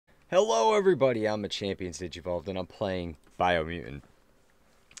Hello everybody, I'm Machampions Digivolved and I'm playing BioMutant.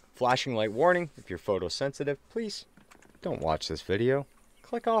 Flashing light warning, if you're photosensitive, please don't watch this video.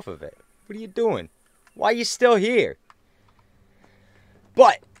 Click off of it. What are you doing? Why are you still here?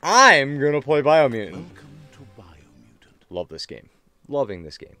 But I'm gonna play BioMutant. Welcome to BioMutant. Love this game. Loving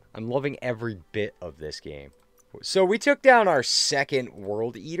this game. I'm loving every bit of this game. So we took down our second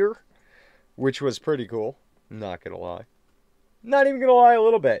World Eater, which was pretty cool. Not gonna lie. Not even gonna lie a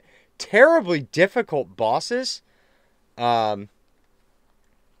little bit. Terribly difficult bosses. Well,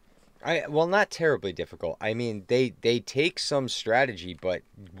 not terribly difficult. I mean, they take some strategy, but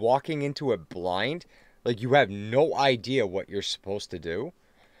walking into it blind, like you have no idea what you're supposed to do.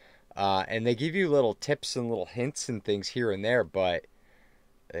 And they give you little tips and little hints and things here and there, but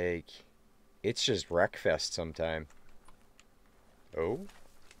like it's just wreckfest sometime. Oh.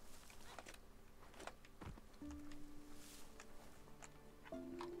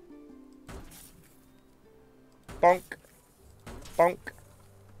 Bonk. Bonk.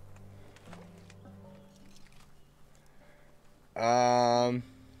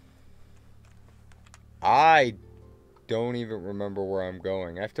 I don't even remember where I'm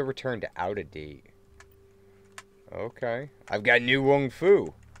going. I have to return to out of date. Okay. I've got New Wung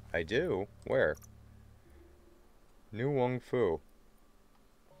Fu. I do. Where? New Wung Fu.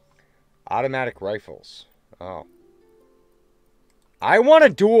 Automatic rifles. Oh. I want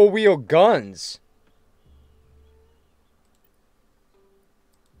to dual wield guns.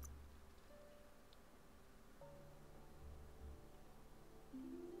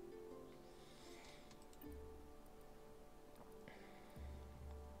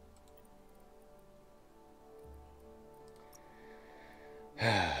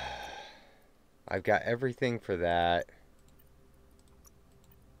 I've got everything for that.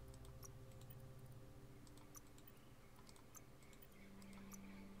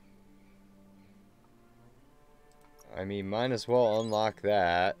 I mean, might as well unlock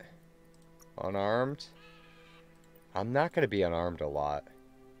that. Unarmed? I'm not going to be unarmed a lot.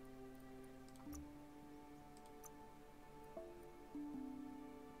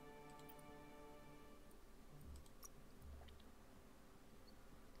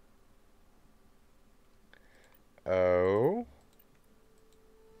 Oh.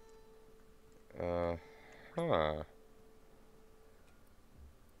 Huh.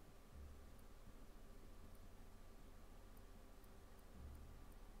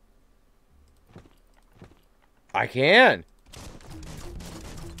 I can.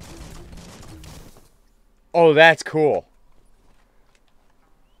 Oh, that's cool.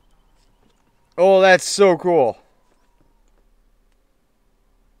 Oh, that's so cool.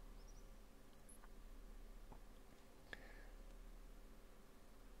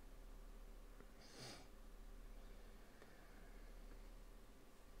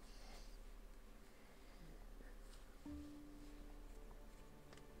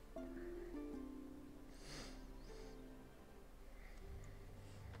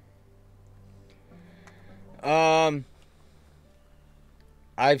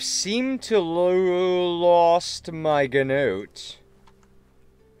 I've seemed to lost my ganote.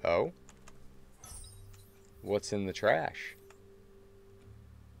 Oh? What's in the trash?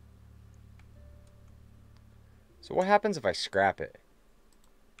 So what happens if I scrap it?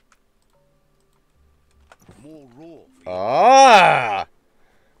 More raw for you. Ah!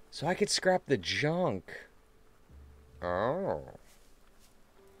 So I could scrap the junk. Oh.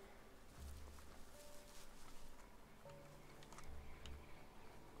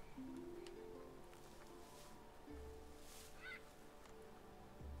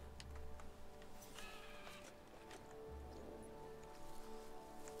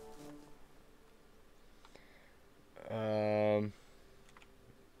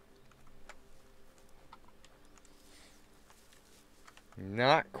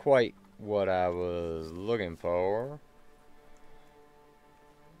 Not quite what I was looking for.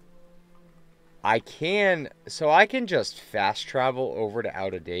 So I can just fast travel over to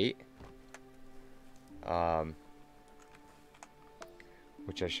out of date.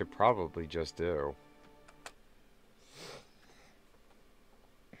 Which I should probably just do.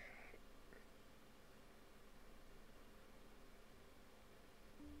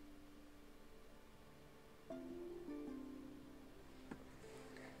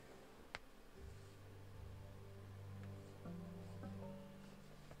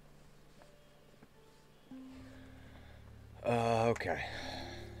 Okay.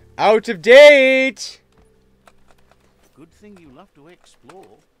 Out of date! Good thing you love to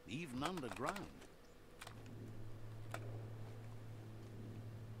explore, even underground.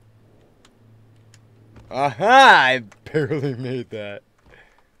 Aha! I barely made that.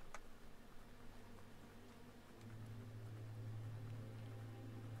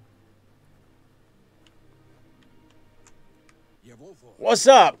 What's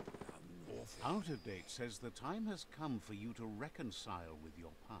up? Out of Date says the time has come for you to reconcile with your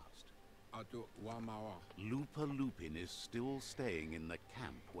past. Lupa Lupin is still staying in the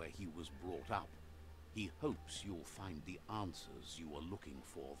camp where he was brought up. He hopes you'll find the answers you are looking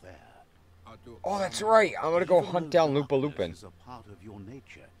for there. Oh, that's right. I'm gonna go Even hunt though down Lupa darkness Lupin. is a part of your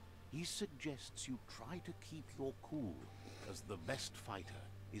nature, he suggests you try to keep your cool, as the best fighter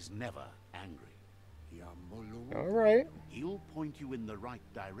is never angry. All right. He'll point you in the right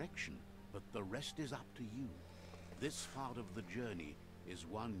direction, but the rest is up to you. This part of the journey is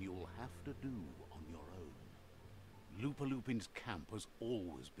one you'll have to do on your own. Lupa Lupin's camp has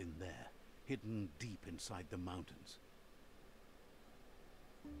always been there, hidden deep inside the mountains.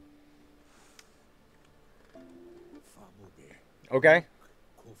 Okay.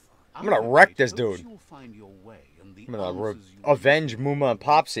 I'm gonna wreck this dude. You'll find your way and the I'm gonna answers you avenge need Muma and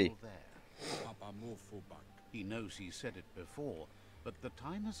Popsy. are there. He knows he said it before, but the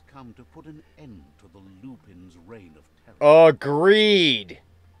time has come to put an end to the Lupin's reign of terror. Agreed.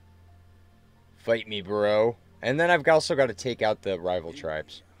 Fight me, bro. And then I've also got to take out the rival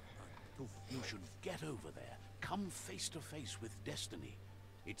tribes. You should get over there. Come face to face with destiny.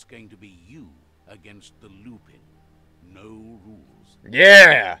 It's going to be you against the Lupin. No rules.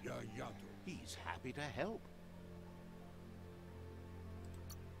 Yeah. He's happy to help.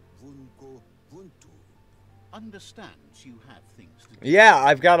 Understands you have things to do. Yeah,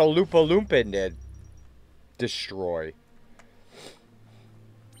 I've got a Lupa Lupin to destroy.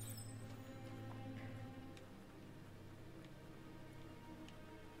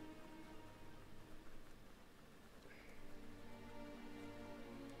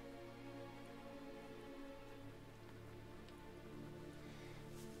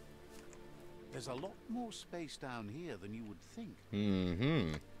 There's a lot more space down here than you would think.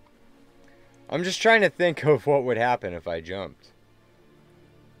 Mm-hmm. I'm just trying to think of what would happen if I jumped.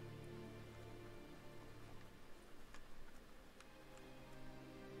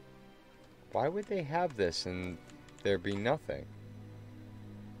 Why would they have this and there be nothing?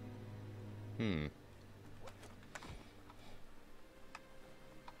 I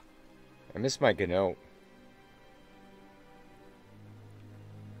miss my Ganote.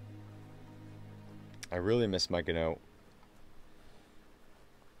 I really miss my Ganote.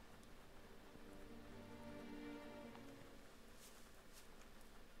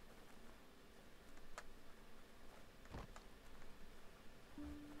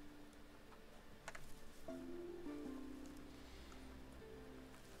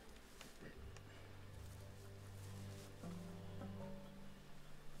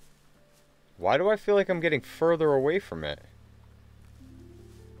 Why do I feel like I'm getting further away from it?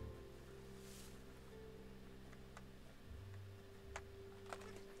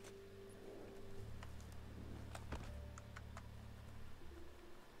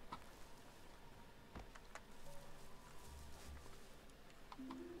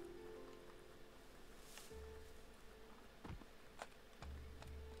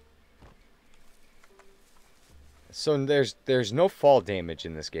 So there's no fall damage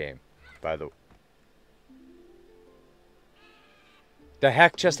in this game, by the way. The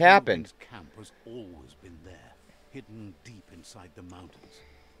heck just happened? Lupin's camp has always been there, hidden deep inside the mountains.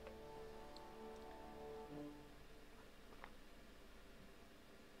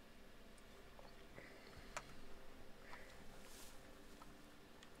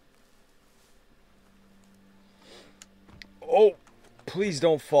 Oh, please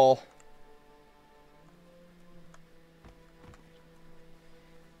don't fall.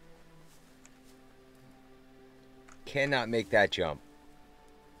 Cannot make that jump.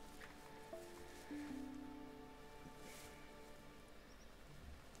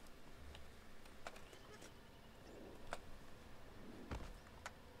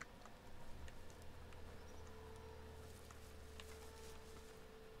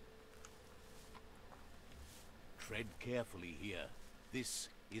 Tread carefully here. This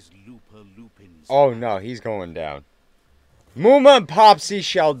is Lupa Lupin's... Oh no, he's going down. Muma and Popsy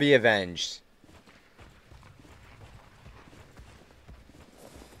shall be avenged.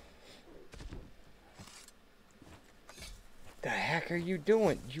 The heck are you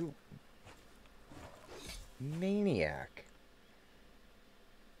doing, you maniac?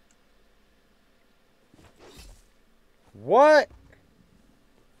 What?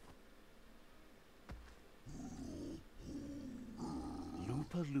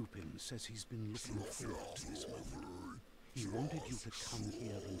 Lupa Lupin says he's been looking forward to this moment. He wanted you to come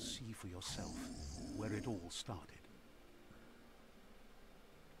here and see for yourself where it all started.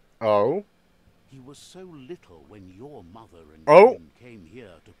 Oh? He was so little when your mother and Oh. Jim came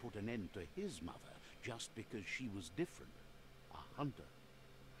here to put an end to his mother just because she was different. hunter.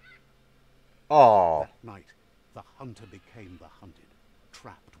 Oh. That night, the hunter became the hunted,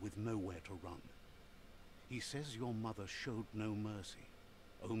 trapped with nowhere to run. He says your mother showed no mercy,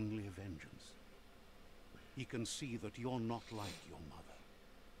 only vengeance. He can see that you're not like your mother.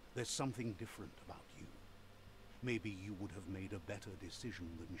 There's something different about you. Maybe you would have made a better decision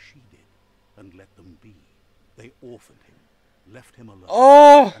than she did, and let them be. They orphaned him, left him alone,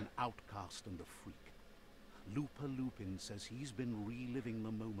 Oh! an outcast and a freak. Lupa Lupin says he's been reliving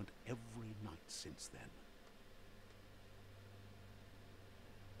the moment every night since then.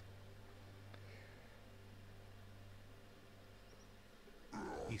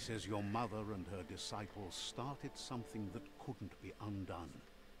 He says your mother and her disciples started something that couldn't be undone.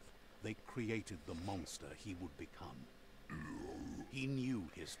 They created the monster he would become. He knew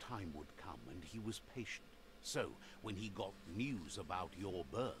his time would come, and he was patient. So, when he got news about your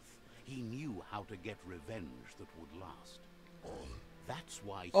birth, he knew how to get revenge that would last. That's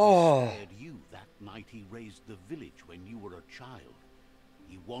why he spared you that night he raised the village when you were a child.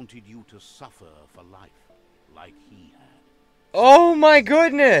 He wanted you to suffer for life, like he had. Oh my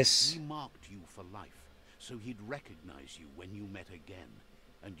goodness! He marked you for life, so he'd recognize you when you met again,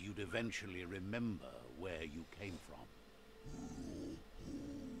 and you'd eventually remember where you came from.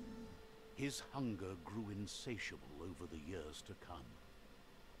 His hunger grew insatiable over the years to come.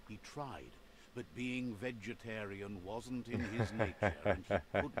 He tried, but being vegetarian wasn't in his nature, and he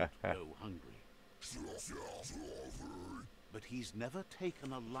couldn't go hungry. But he's never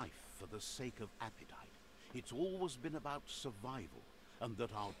taken a life for the sake of appetite. It's always been about survival, and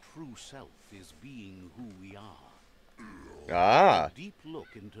that our true self is being who we are. Ah. A deep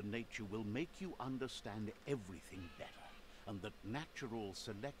look into nature will make you understand everything better, and that natural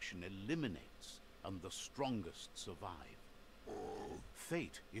selection eliminates, and the strongest survive.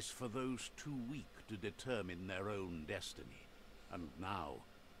 Fate is for those too weak to determine their own destiny, and now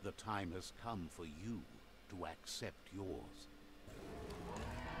the time has come for you to accept yours.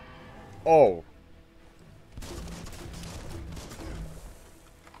 Oh.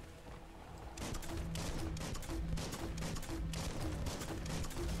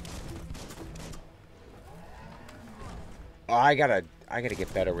 Oh, I gotta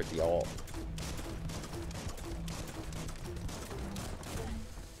get better with the ult.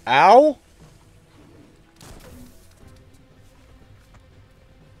 Ow!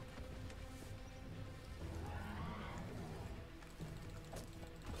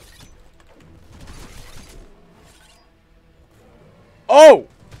 Oh!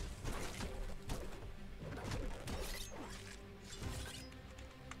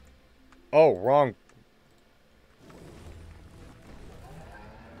 Oh, wrong.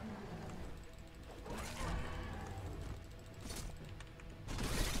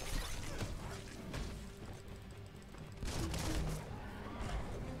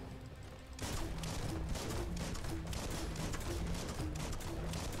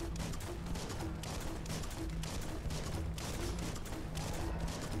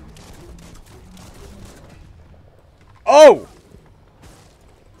 Oh!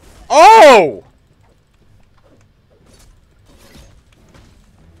 Oh!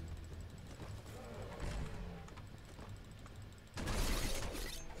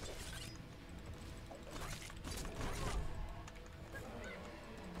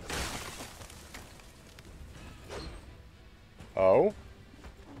 Oh?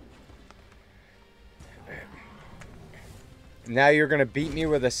 Now you're gonna beat me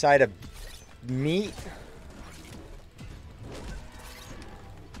with a side of meat?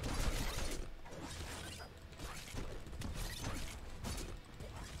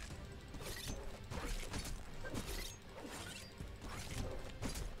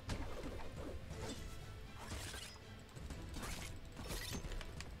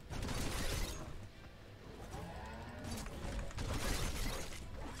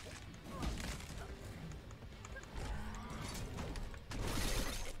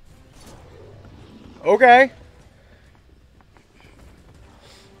 Okay.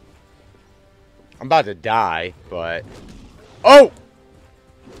 I'm about to die, but... Oh!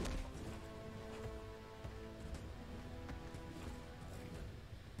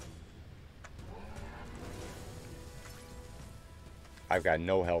 I've got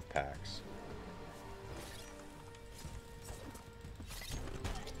no health packs.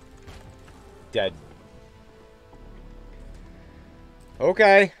 Dead.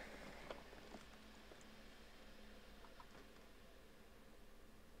 Okay.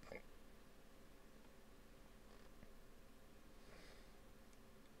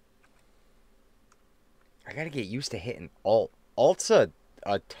 I gotta get used to hitting ult. Ult's a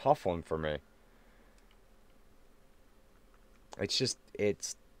tough one for me. It's just,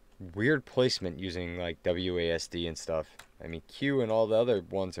 it's weird placement using like WASD and stuff. I mean, Q and all the other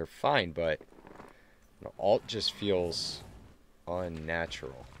ones are fine, but Alt just feels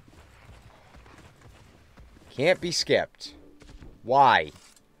unnatural. Can't be skipped. Why?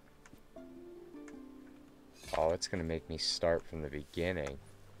 Oh, it's gonna make me start from the beginning.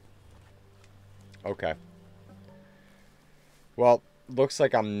 Okay. Well, looks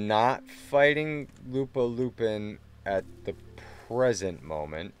like I'm not fighting Lupin at the present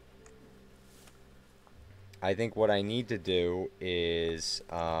moment. I think what I need to do is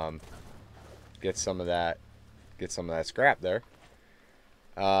get some of that scrap there,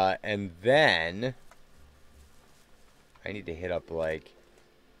 and then I need to hit up like.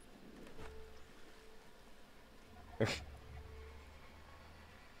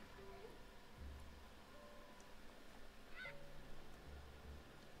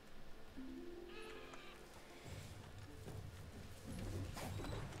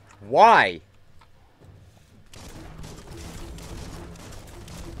 Why?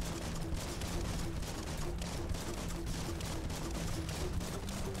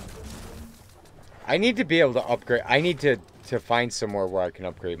 I need to be able to upgrade. I need to find somewhere where I can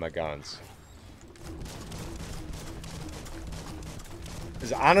upgrade my guns.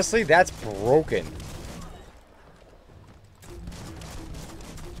 Because honestly, that's broken.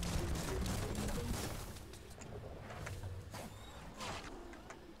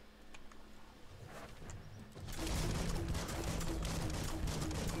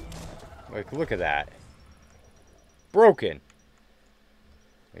 Like, look at that. Broken.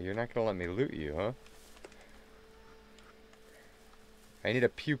 You're not gonna let me loot you, huh? I need a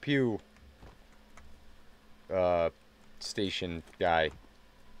pew-pew station guy.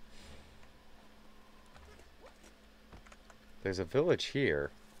 There's a village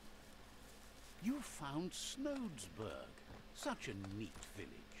here. You found Snodesburg. Such a neat village.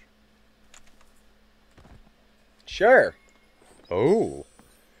 Sure. Oh.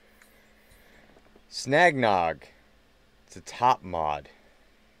 Snagnog. It's a top mod.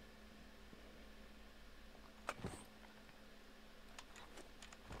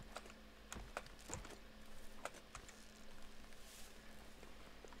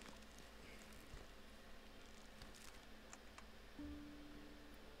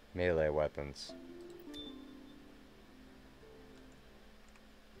 Melee weapons.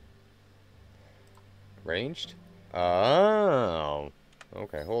 Ranged? Oh.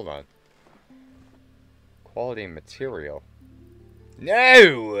 Okay, hold on. Quality material.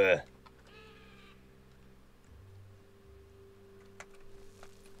 No!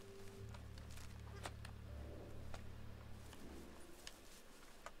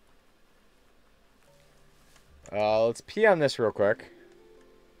 Let's pee on this real quick.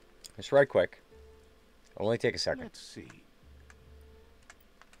 Just right quick. Only take a second. Let's see.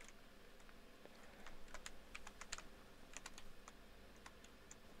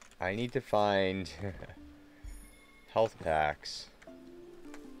 I need to find health packs.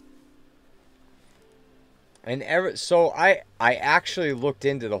 And so I actually looked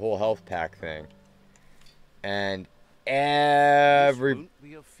into the whole health pack thing. And This won't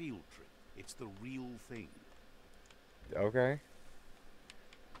be a field trip. It's the real thing. Okay.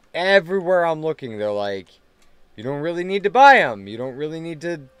 Everywhere I'm looking, they're like, you don't really need to buy them. You don't really need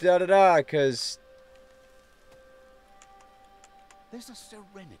to da-da-da, because... There's a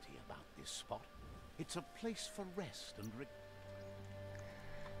serenity about this spot. It's a place for rest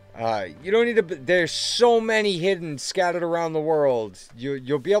and you don't need to... There's so many hidden, scattered around the world.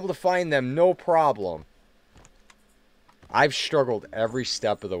 You'll be able to find them, no problem. I've struggled every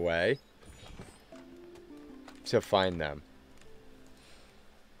step of the way to find them.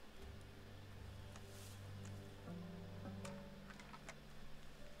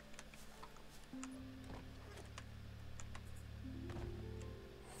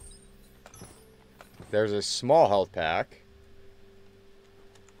 There's a small health pack.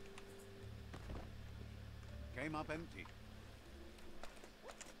 came up empty.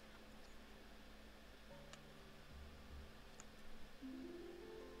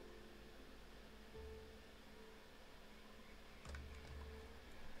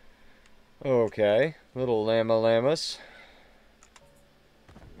 Okay, little llamas.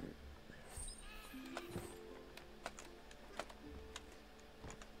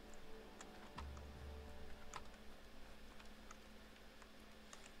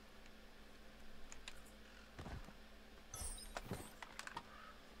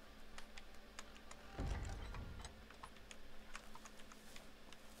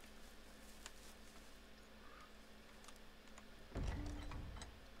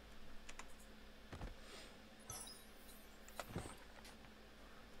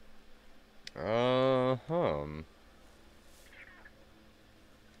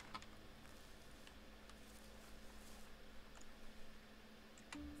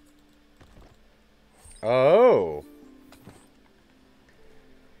 Oh.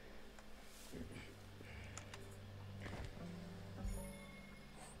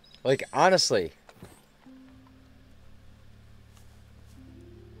 Like, honestly.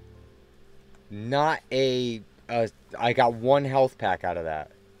 Not a... I got 1 health pack out of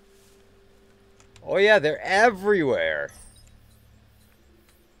that. Oh yeah, they're everywhere.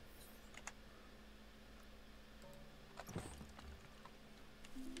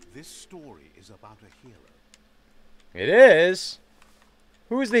 This story is about a hero. It is?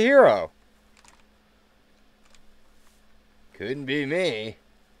 Who's the hero? Couldn't be me.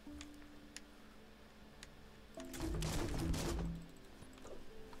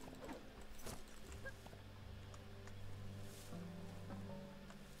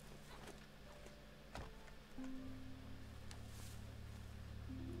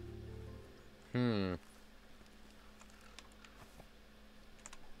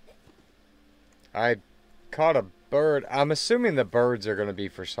 I caught a bird. I'm assuming the birds are going to be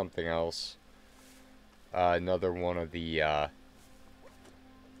for something else. Another one of the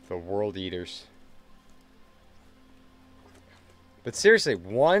world eaters. But seriously,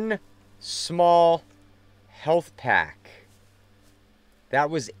 1 small health pack. That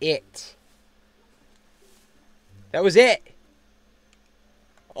was it. That was it.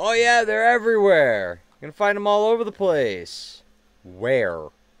 Oh yeah, they're everywhere. You can find them all over the place. Where?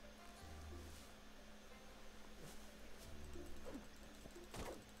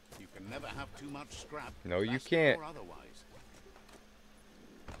 You can never have too much scrap. No, you plastic can't. Or otherwise.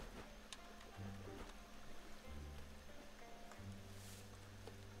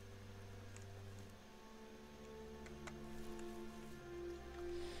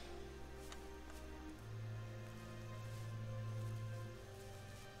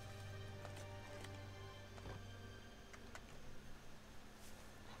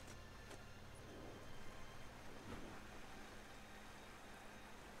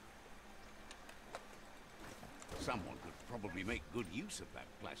 Someone could probably make good use of that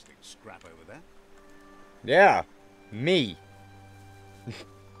plastic scrap over there. Yeah, me.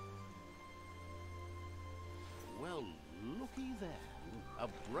 Well, looky there. A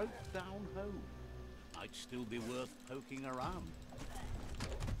broke-down home. Might still be worth poking around.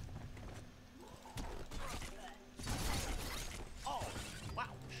 Oh, wouch!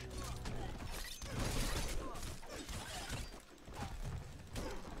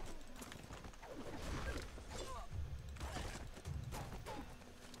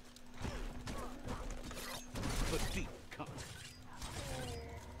 The deep cut.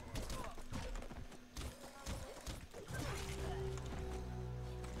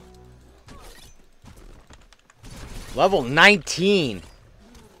 Level 19.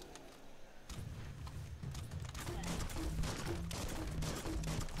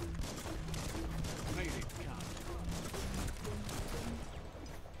 Made it count.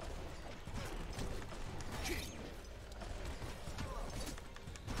 Gee.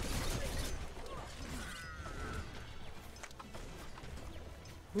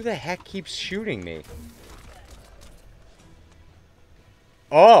 Who the heck keeps shooting me?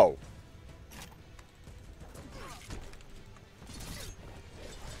 Oh.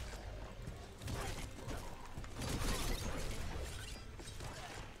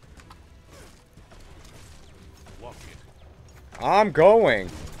 Watch it. I'm going.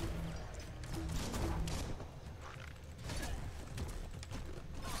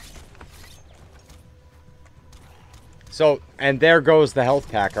 So, and there goes the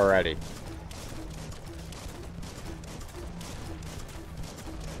health pack already.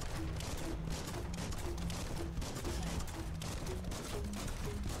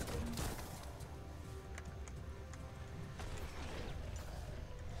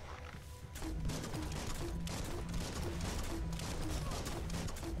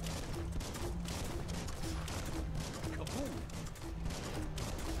 Kaboom!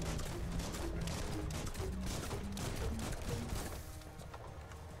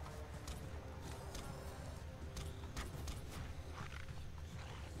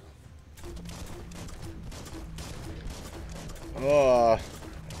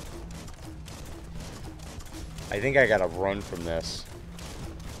 I think I gotta run from this.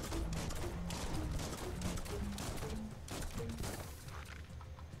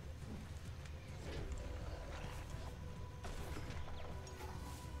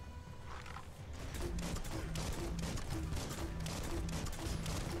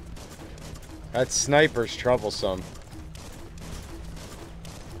 That sniper's troublesome.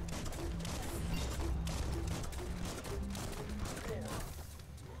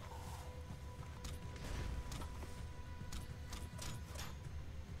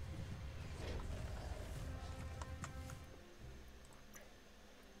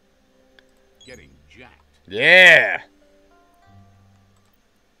 jacked. Yeah!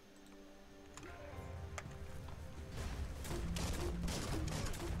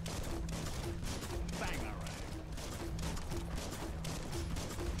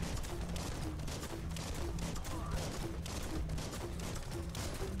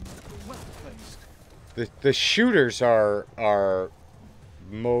 Well placed. The shooters are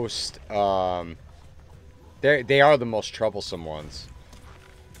most they are the most troublesome ones.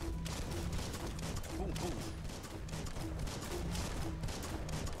 Boom, boom.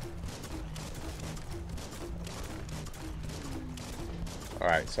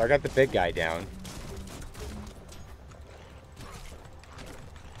 Alright, so I got the big guy down.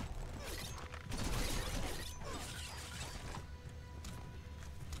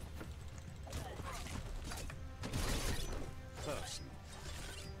 Person.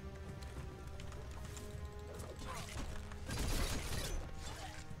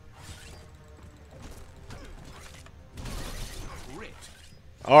 Grit.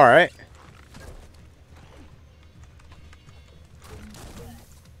 Alright.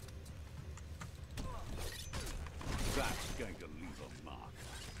 That's going to leave a mark.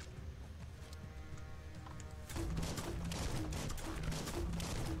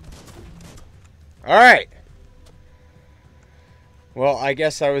 Alright. Well, I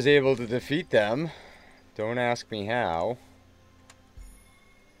guess I was able to defeat them. Don't ask me how.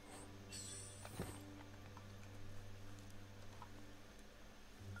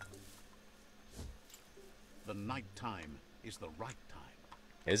 The night time is the right time.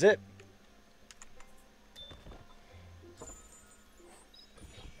 Is it?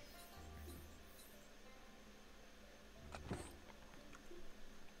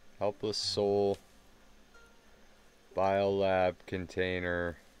 Helpless soul. Biolab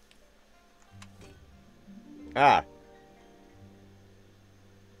container. Ah.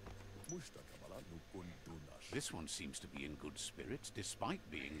 This one seems to be in good spirits despite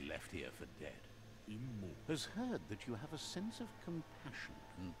being left here for dead. Has heard that you have a sense of compassion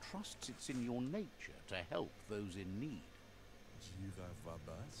and trusts it's in your nature to help those in need.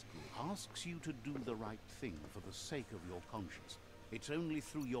 Asks you to do the right thing for the sake of your conscience. It's only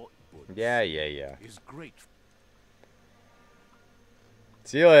through your Yeah. is great.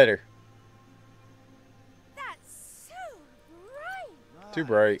 See you later. That's so bright. Too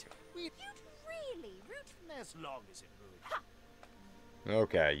bright. You'd really root As long as it moves.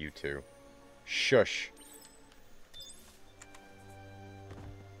 Okay, you two. Shush.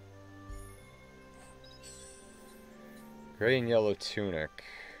 Gray and yellow tunic.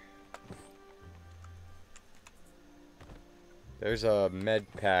 There's a med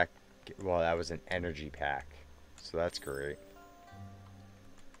pack. Well, that was an energy pack. So that's great.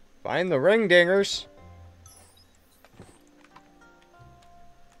 Find the ring dingers.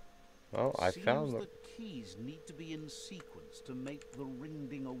 Well, I found the keys need to be in sequence to make the ring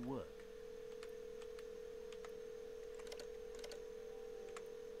dinger work.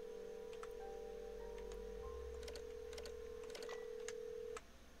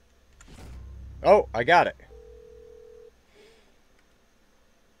 Oh, I got it.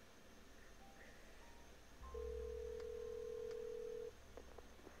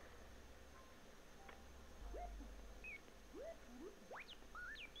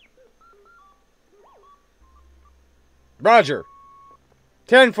 Roger.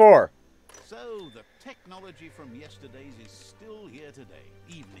 10-4. So the technology from yesterday's is still here today,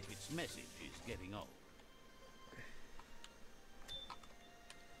 even if its message is getting old.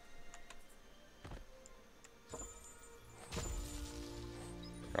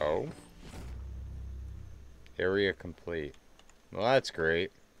 Oh. Area complete. Well, that's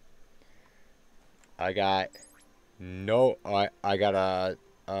great. I got no. I got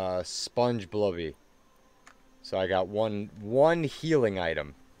a sponge blubby. So I got one healing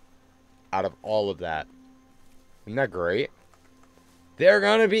item out of all of that. Isn't that great? They're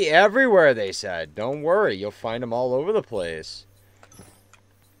gonna be everywhere, they said. Don't worry, you'll find them all over the place.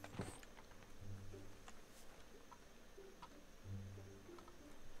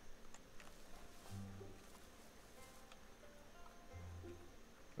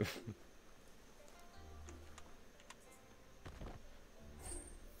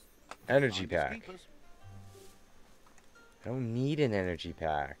 Energy pack. I don't need an energy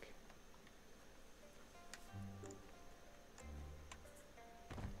pack.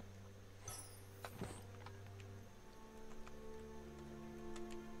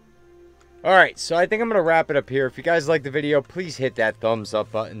 Alright, so I think I'm going to wrap it up here. If you guys like the video, please hit that thumbs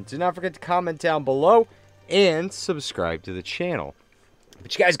up button. Do not forget to comment down below and subscribe to the channel.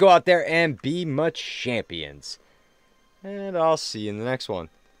 But you guys go out there and be Machampions. And I'll see you in the next one.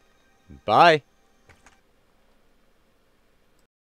 Bye.